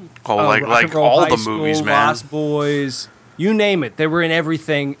 Oh, like all the movies, man. Lost Boys, you name it. They were in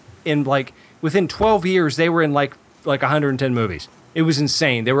everything. In like within 12 years, they were in like 110 movies. It was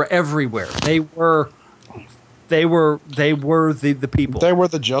insane. They were everywhere. They were the people. They were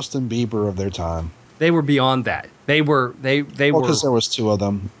the Justin Bieber of their time. They were beyond that. They were because there was two of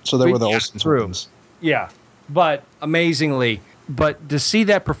them, so they were the Olsen twins. Yeah, but amazingly, to see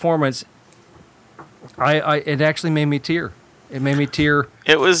that performance, it actually made me tear. It made me tear.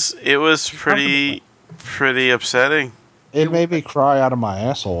 It was pretty upsetting. It made me cry out of my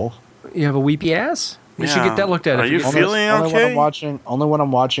asshole. You have a weepy ass? You should get that looked at. Are you feeling okay? Only when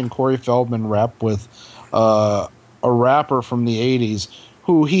I'm watching Corey Feldman rap with a rapper from the 80s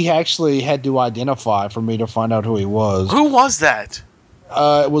who he actually had to identify for me to find out who he was. Who was that?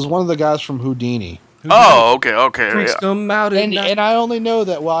 It was one of the guys from Houdini. Oh, okay. And I only know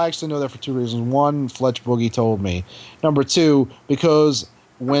that. Well, I actually know that for two reasons. One, Fletch Boogie told me. Number two, because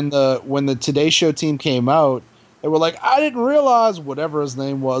when the Today Show team came out, they were like, I didn't realize whatever his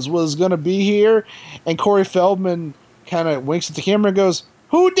name was going to be here. And Corey Feldman kind of winks at the camera and goes,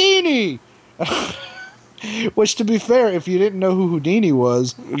 Houdini! Which, to be fair, if you didn't know who Houdini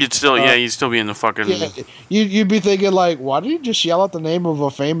was... You'd still be in the fucking... Yeah, you'd be thinking, like, why did you just yell out the name of a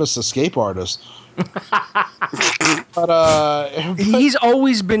famous escape artist? but he's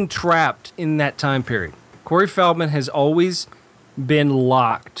always been trapped in that time period. Corey Feldman has always been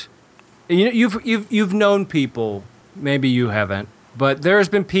locked. You've known people, maybe you haven't, but there's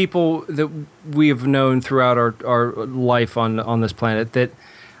been people that we have known throughout our life on this planet that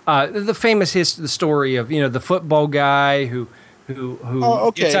the famous the story of the football guy who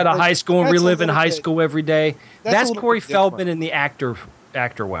gets out of high school and reliving high school every day. That's Corey Feldman in the actor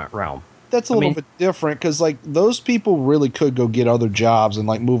realm. That's a little bit different because, like, those people really could go get other jobs and,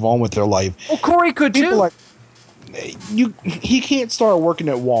 like, move on with their life. Well, Corey could too. Like, he can't start working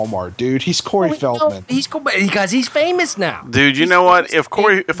at Walmart, dude. He's Corey Feldman. He's cool because he's famous now. Dude, you know what? If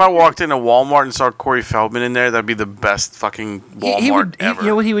I walked into Walmart and saw Corey Feldman in there, that'd be the best fucking Walmart ever. You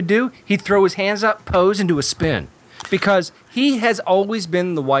know what he would do? He'd throw his hands up, pose, and do a spin. Because he has always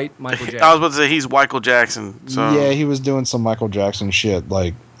been the white Michael Jackson. I was about to say he's Michael Jackson. So. Yeah, he was doing some Michael Jackson shit,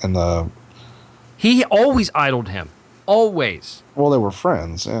 like in the. He always idled him. Always. Well, they were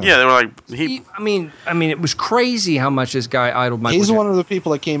friends. Yeah, they were like I mean, it was crazy how much this guy idled Michael Jackson. He's one of the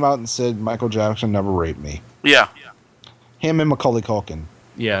people that came out and said Michael Jackson never raped me. Yeah. Him and Macaulay Culkin.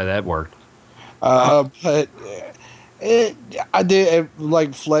 Yeah, that worked. But I did,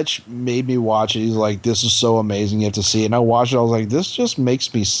 like, Fletch made me watch it. He's like, this is so amazing. You have to see it. And I watched it. I was like, this just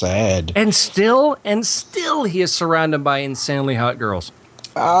makes me sad. And still he is surrounded by insanely hot girls.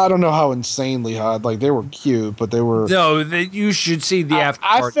 I don't know how insanely hot. Like, they were cute, but they were... No, you should see the after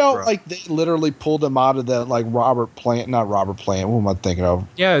I felt like they literally pulled him out of that, like, Robert Plant. Not Robert Plant. Who am I thinking of?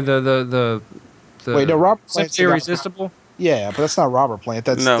 Yeah, the Wait, no, Robert Plant's Irresistible? Yeah, but that's not Robert Plant.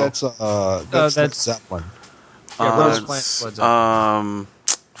 That's Zeppelin. Yeah,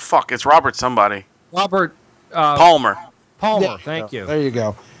 fuck, it's Robert somebody. Robert... Palmer. Palmer, thank you. There you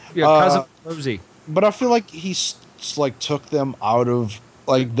go. Yeah, cousin Rosie. But I feel like he's, like, took them out of...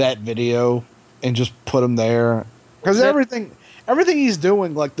 like that video and just put him there because everything he's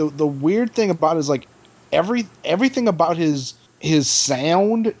doing, like the weird thing about it is like everything about his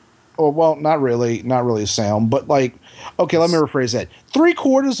sound, or well, not really sound, but like, okay, let me rephrase that.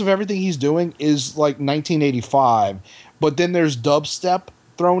 3/4 of everything he's doing is like 1985, but then there's dubstep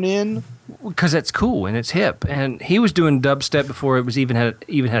thrown in because it's cool and it's hip, and he was doing dubstep before it was even had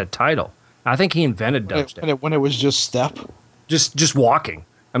a title. I think he invented dubstep when it was just step. Just walking.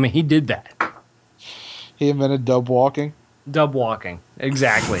 I mean, he did that. He invented dub walking. Dub walking,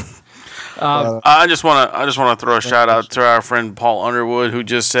 exactly. I just want to throw a shout out to our friend Paul Underwood, who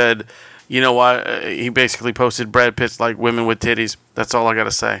just said, you know what? He basically posted Brad Pitt's like women with titties. That's all I got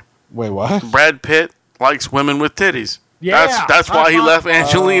to say. Wait, what? Brad Pitt likes women with titties. Yeah, That's why he left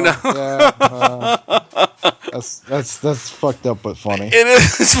Angelina. That's fucked up but funny. It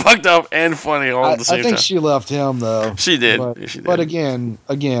is fucked up and funny all at the same I think time. she left him though. She did. But, She did. but again,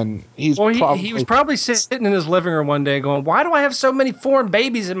 he was probably sitting in his living room one day going, "Why do I have so many foreign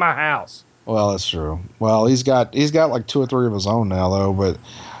babies in my house?" Well, that's true. Well, he's got like 2 or 3 of his own now though.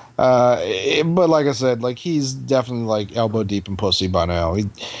 But like I said, like he's definitely like elbow deep in pussy by now.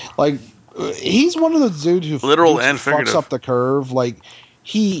 He's one of those dudes who literal and figurative fucks up the curve. Like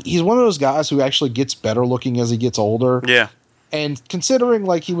he's one of those guys who actually gets better looking as he gets older. Yeah. And considering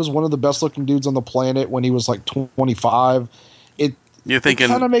like he was one of the best looking dudes on the planet when he was like 25, it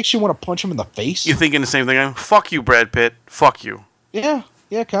kind of makes you want to punch him in the face. You're thinking the same thing. Fuck you, Brad Pitt. Fuck you. Yeah,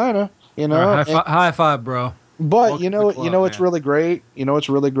 kind of. You know, high five, bro. But it's really great. You know, it's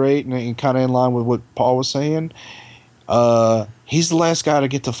really great, and kind of in line with what Paul was saying. He's the last guy to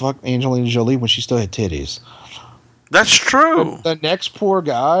get to fuck Angelina Jolie when she still had titties. That's true. The next poor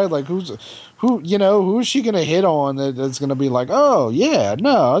guy, like who's she gonna hit on that's gonna be like, oh yeah,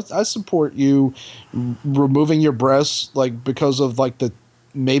 no, I support you removing your breasts, like because of like the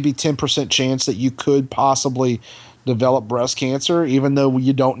maybe 10% chance that you could possibly develop breast cancer, even though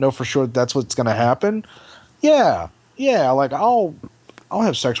you don't know for sure that's what's gonna happen. Yeah, like I'll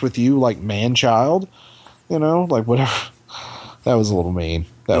have sex with you, like man child, like whatever. That was a little mean.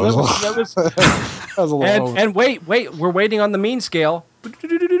 That was a little. And wait, we're waiting on the mean scale.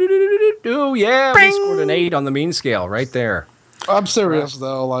 Oh yeah, we scored an 8 on the mean scale right there. I'm serious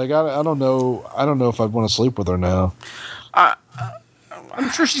though. Like I don't know if I'd want to sleep with her now. I'm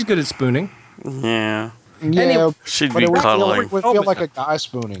sure she's good at spooning. Yeah. Yeah, she'd be cuddling. It would feel like a guy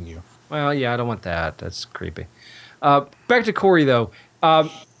spooning you. Well, yeah, I don't want that. That's creepy. Back to Corey though.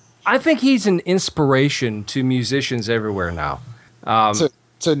 I think he's an inspiration to musicians everywhere now.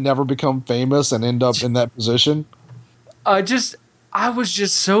 To never become famous and end up in that position. I was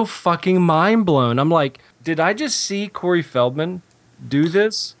just so fucking mind blown. I'm like, did I just see Corey Feldman do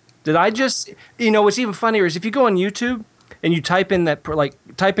this? Did I just, what's even funnier is if you go on YouTube and you type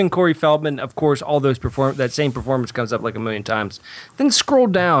in Corey Feldman, of course, all those that same performance comes up like a million times. Then scroll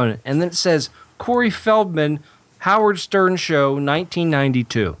down and then it says Corey Feldman, Howard Stern Show,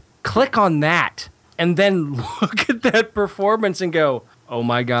 1992. Click on that and then look at that performance and go, oh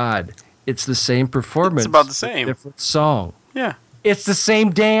my God, it's the same performance. It's about the same. Different song. Yeah. It's the same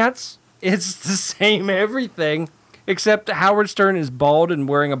dance. It's the same everything, except Howard Stern is bald and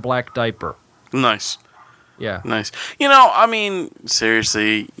wearing a black diaper. Nice. Yeah. Nice.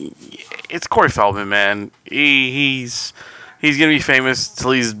 Seriously, it's Corey Feldman, man. He's going to be famous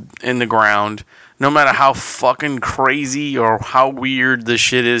till he's in the ground. No matter how fucking crazy or how weird the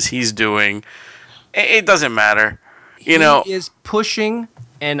shit is he's doing, it doesn't matter. He is pushing,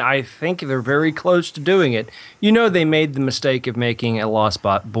 and I think they're very close to doing it. They made the mistake of making a Lost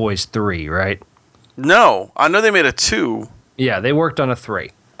Boys 3, right? No. I know they made a 2. Yeah, they worked on a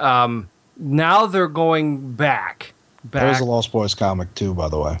 3. Now they're going back. There's a Lost Boys comic too, by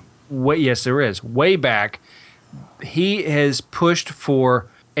the way. Yes, there is. Way back. He has pushed for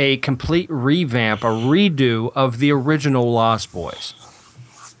a complete revamp, a redo of the original Lost Boys.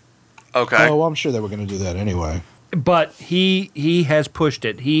 Okay. Oh, I'm sure they were going to do that anyway. But he has pushed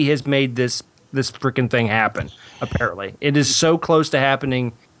it. He has made this freaking thing happen, apparently. It is so close to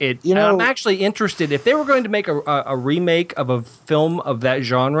happening. I'm actually interested. If they were going to make a remake of a film of that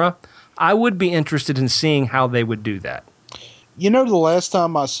genre, I would be interested in seeing how they would do that. The last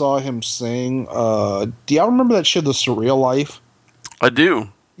time I saw him sing, do y'all remember that show, The Surreal Life? I do.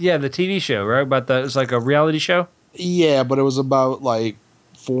 Yeah, the TV show, right? It's like a reality show? Yeah, but it was about like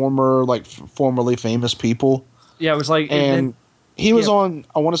formerly famous people. Yeah, it was like... And he was on,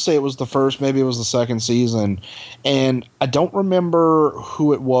 I want to say it was the first, maybe it was the second season. And I don't remember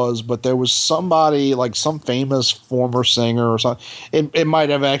who it was, but there was somebody, like some famous former singer or something. It might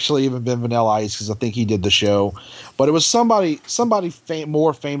have actually even been Vanilla Ice because I think he did the show. But it was somebody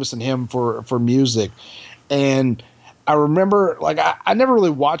more famous than him for music. And I remember, like, I never really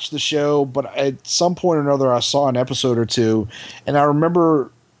watched the show, but at some point or another I saw an episode or two. And I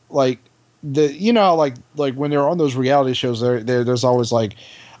remember, like, like when they're on those reality shows, there's always like,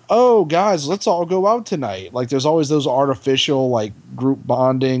 oh guys, let's all go out tonight. Like there's always those artificial like group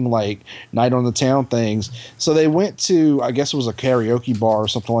bonding, like night on the town things. So they went to, I guess it was a karaoke bar or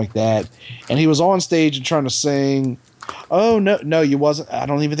something like that, and he was on stage and trying to sing. Oh no, you wasn't. I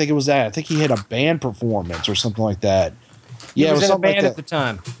don't even think it was that. I think he had a band performance or something like that. Yeah, it was in a band at the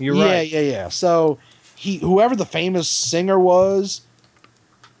time. You're right. Yeah. So whoever the famous singer was,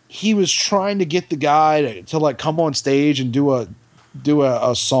 he was trying to get the guy to like come on stage and do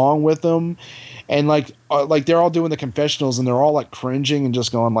a song with him, and like they're all doing the confessionals, and they're all like cringing and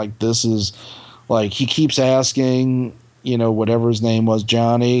just going like, this is like, he keeps asking, whatever his name was,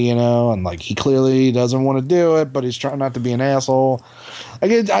 Johnny, and like he clearly doesn't want to do it, but he's trying not to be an asshole.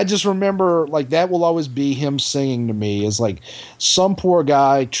 Again, I just remember like that will always be him singing to me, is like some poor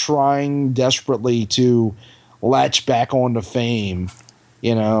guy trying desperately to latch back onto fame,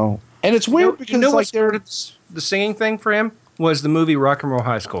 and it's weird because what like started the singing thing for him was the movie Rock and Roll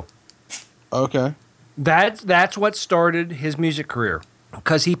High School. Okay. That's what started his music career,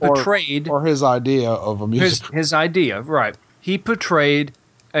 because he portrayed or his idea of a music. His idea, right? He portrayed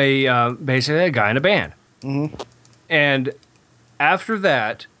basically a guy in a band, and after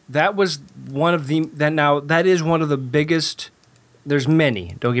that, that was one of the that is one of the biggest. There's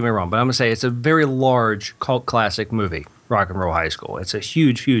many. Don't get me wrong, but I'm gonna say it's a very large cult classic movie, Rock and Roll High School. It's a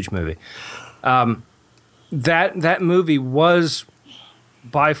huge, huge movie. That movie was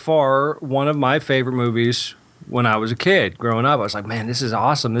by far one of my favorite movies when I was a kid growing up. I was like, man, this is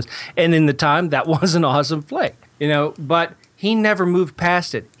awesome. And in the time, that was an awesome flick, but he never moved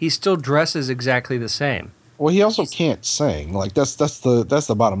past it. He still dresses exactly the same. Well, he also can't sing. Like that's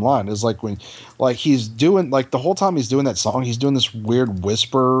the bottom line. Is like when, like he's doing like the whole time he's doing that song, he's doing this weird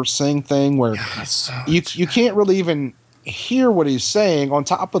whisper sing thing where you can't really even hear what he's saying. On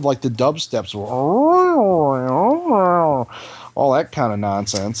top of like the dubsteps, all that kind of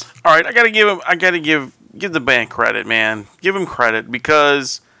nonsense. All right, I gotta give the band credit, man. Give him credit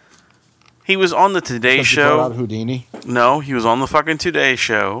because he was on the Today Show. Out Houdini. No, he was on the fucking Today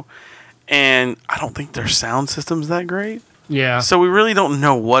Show. And I don't think their sound system's that great. Yeah. So we really don't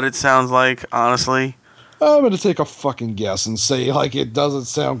know what it sounds like, honestly. I'm going to take a fucking guess and say, like, it doesn't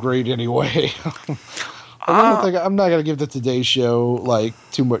sound great anyway. I'm not going to give the Today Show, like,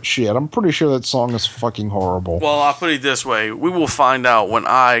 too much shit. I'm pretty sure that song is fucking horrible. Well, I'll put it this way. We will find out when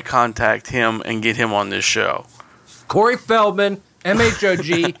I contact him and get him on this show. Corey Feldman,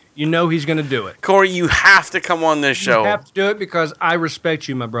 MHOG, he's going to do it. Corey, you have to come on this show. You have to do it because I respect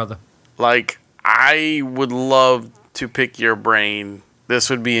you, my brother. Like, I would love to pick your brain. This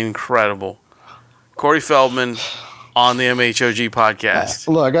would be incredible. Corey Feldman on the MHOG podcast.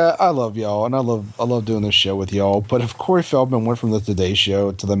 Look, I love y'all, and I love doing this show with y'all. But if Corey Feldman went from the Today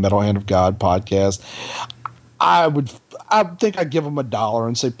Show to the Metal Hand of God podcast, I think I'd give him $1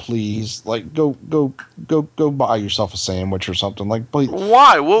 and say, please, like, go buy yourself a sandwich or something. Like, please.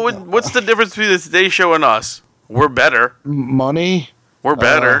 Why? What's the difference between the Today Show and us? We're better. Money. We're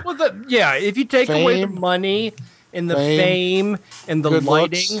better. Well, if you take away the money and the fame and the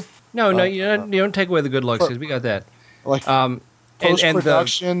lighting. Looks. No, you don't take away the good looks because we got that. Like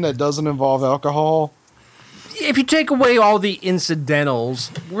post-production that doesn't involve alcohol. If you take away all the incidentals,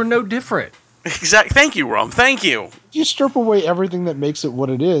 we're no different. Exactly. Thank you, Rum. Thank you. You strip away everything that makes it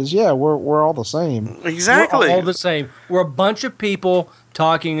what it is. Yeah, we're all the same. Exactly. We're all the same. We're a bunch of people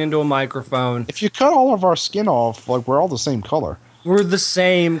talking into a microphone. If you cut all of our skin off, like we're all the same color. We're the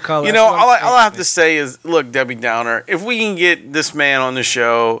same color. All I have to say is, look, Debbie Downer, if we can get this man on the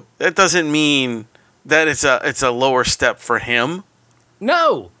show, that doesn't mean that it's a lower step for him.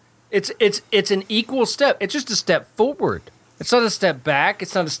 No, it's an equal step. It's just a step forward. It's not a step back.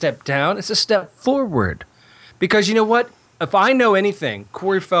 It's not a step down. It's a step forward. Because you know what? If I know anything,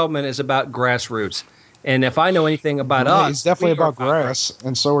 Corey Feldman is about grassroots. And if I know anything about us... He's definitely about grass,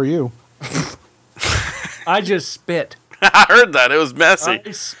 and so are you. I just spit. I heard that. It was messy.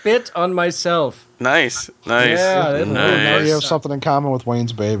 I spit on myself. Nice. Yeah, nice. You have something in common with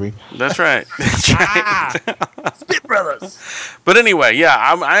Wayne's baby. That's right. Spit Brothers. But anyway, yeah,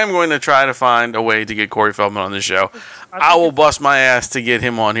 I am going to try to find a way to get Corey Feldman on the show. I will bust my ass to get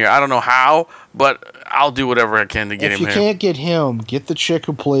him on here. I don't know how, but I'll do whatever I can to get him here. If you can't get him, get the chick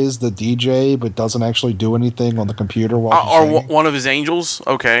who plays the DJ but doesn't actually do anything on the computer while she's singing. One of his angels.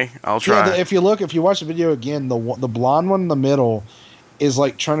 Okay, I'll try. Yeah, if you watch the video again, the blonde one in the middle is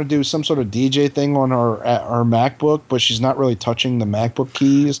like trying to do some sort of DJ thing on her MacBook, but she's not really touching the MacBook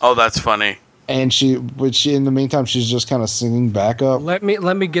keys. Oh, that's funny. And she in the meantime she's just kind of singing backup. Let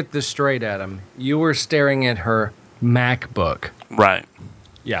me get this straight, Adam. You were staring at her MacBook. Right.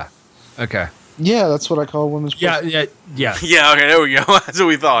 Yeah. Okay. Yeah, that's what I call women's. Yeah. Yeah. Okay. There we go. That's what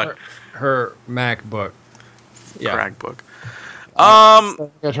we thought. Her MacBook. Yeah. MacBook.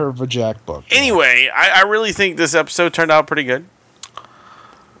 At her Vajack book. Anyway, I really think this episode turned out pretty good.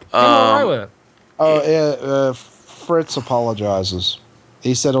 I'm all right with it. Fritz apologizes.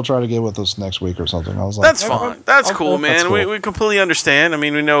 He said he'll try to get with us next week or something. I was like, that's fine. That's cool, man. That's cool. We completely understand. I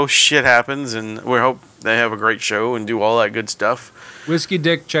mean, we know shit happens, and we hope they have a great show and do all that good stuff.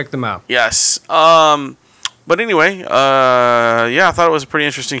 WhiskeyDick, check them out. Yes. But anyway, yeah, I thought it was a pretty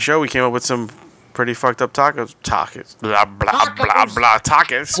interesting show. We came up with some Pretty fucked up tacos. Blah, blah, blah, blah.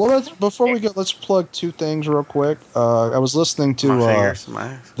 Tacos. Well, before we go, let's plug two things real quick. I was listening to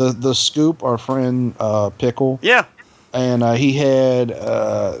the Scoop, our friend Pickle. Yeah. And he had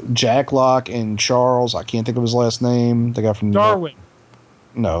Jack Locke and Charles. I can't think of his last name. The guy from Darwin.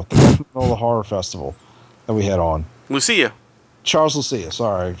 No, the guy from the Horror Festival that we had on. Lucia. Charles Lucia.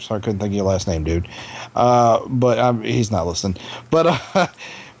 Sorry, I couldn't think of your last name, dude. But he's not listening. But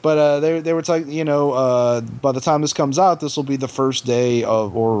they were talking. By the time this comes out, this will be the first day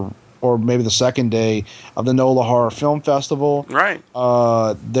of, or maybe the second day of the NOLA Horror Film Festival. Right.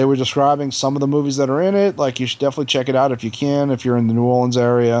 They were describing some of the movies that are in it. Like, you should definitely check it out if you can, if you're in the New Orleans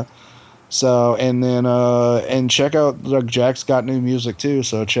area. So, and then and check out, like, Jack's got new music too.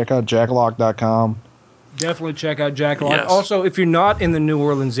 So check out jacklock.com. Definitely check out Jack Locke. Yes. Also, if you're not in the New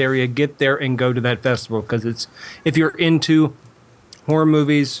Orleans area, get there and go to that festival, because if you're into horror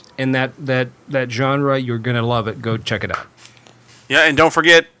movies and that genre, you're gonna love it. Go check it out. Yeah, and don't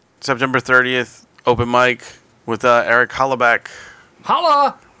forget September 30th open mic with Eric Hollaback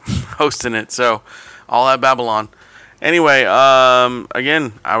Holla! hosting it. So all at Babylon. Anyway,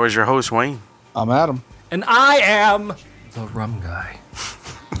 again, I was your host, Wayne. I'm Adam. And I am the rum guy.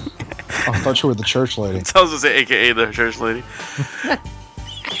 I thought you were the church lady. I was going to say, a.k.a. the church lady.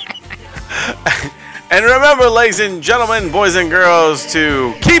 And remember, ladies and gentlemen, boys and girls,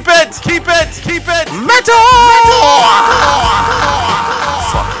 to keep it metal!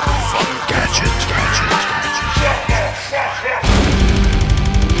 Fuck. Gadget.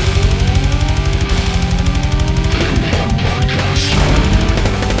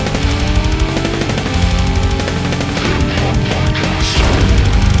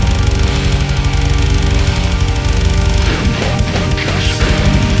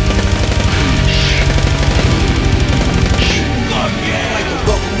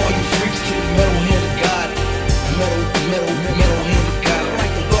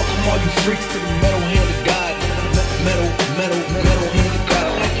 Freaks to the metal hand of God. Metal hand of God.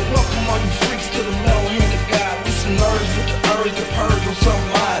 I'd like to welcome all you freaks to the metal hand of God. We some nerds with the urge to purge on some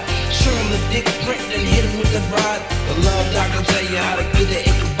line. Show them the dick print and hit them with the rod. The love doctor tell you how to get the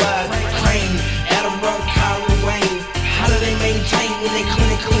Ichabod. Crane, Adam Rowe, Kyle Wayne. How do they maintain when they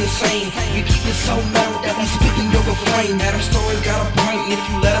clinically insane? We keep it so metal that we speaking yoga flame. Adam Story's got a point, and if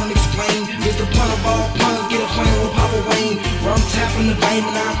you let him explain, it's the pun of all puns. Get a plan with Papa Wayne. Rum tapping the vein,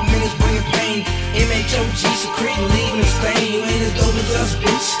 and 9 minutes bringing pain. MHOG secreting, leaving a stain. You ain't as dope as us,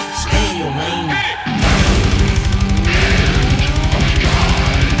 bitch. Stay in your lane.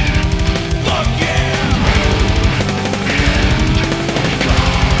 Fuck yeah!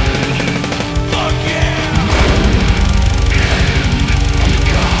 Fuck yeah!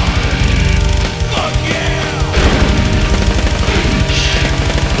 Fuck yeah!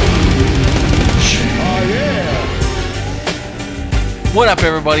 Oh, yeah. What up,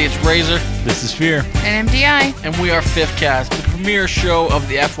 everybody? It's Razor. This is Fear. And MDI. And we are Fifth Cast, the premier show of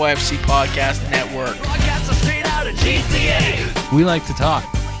the FYFC Podcast Network. We like to talk.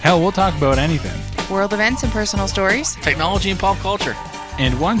 Hell, we'll talk about anything. World events and personal stories. Technology and pop culture.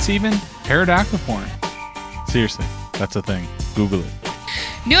 And once even, pterodactyl porn. Seriously, that's a thing. Google it.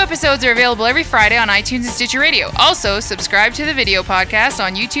 New episodes are available every Friday on iTunes and Stitcher Radio. Also, subscribe to the video podcast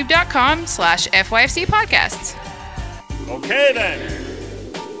on youtube.com/FYFC Podcasts. Okay then.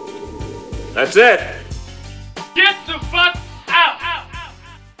 That's it. Get the fuck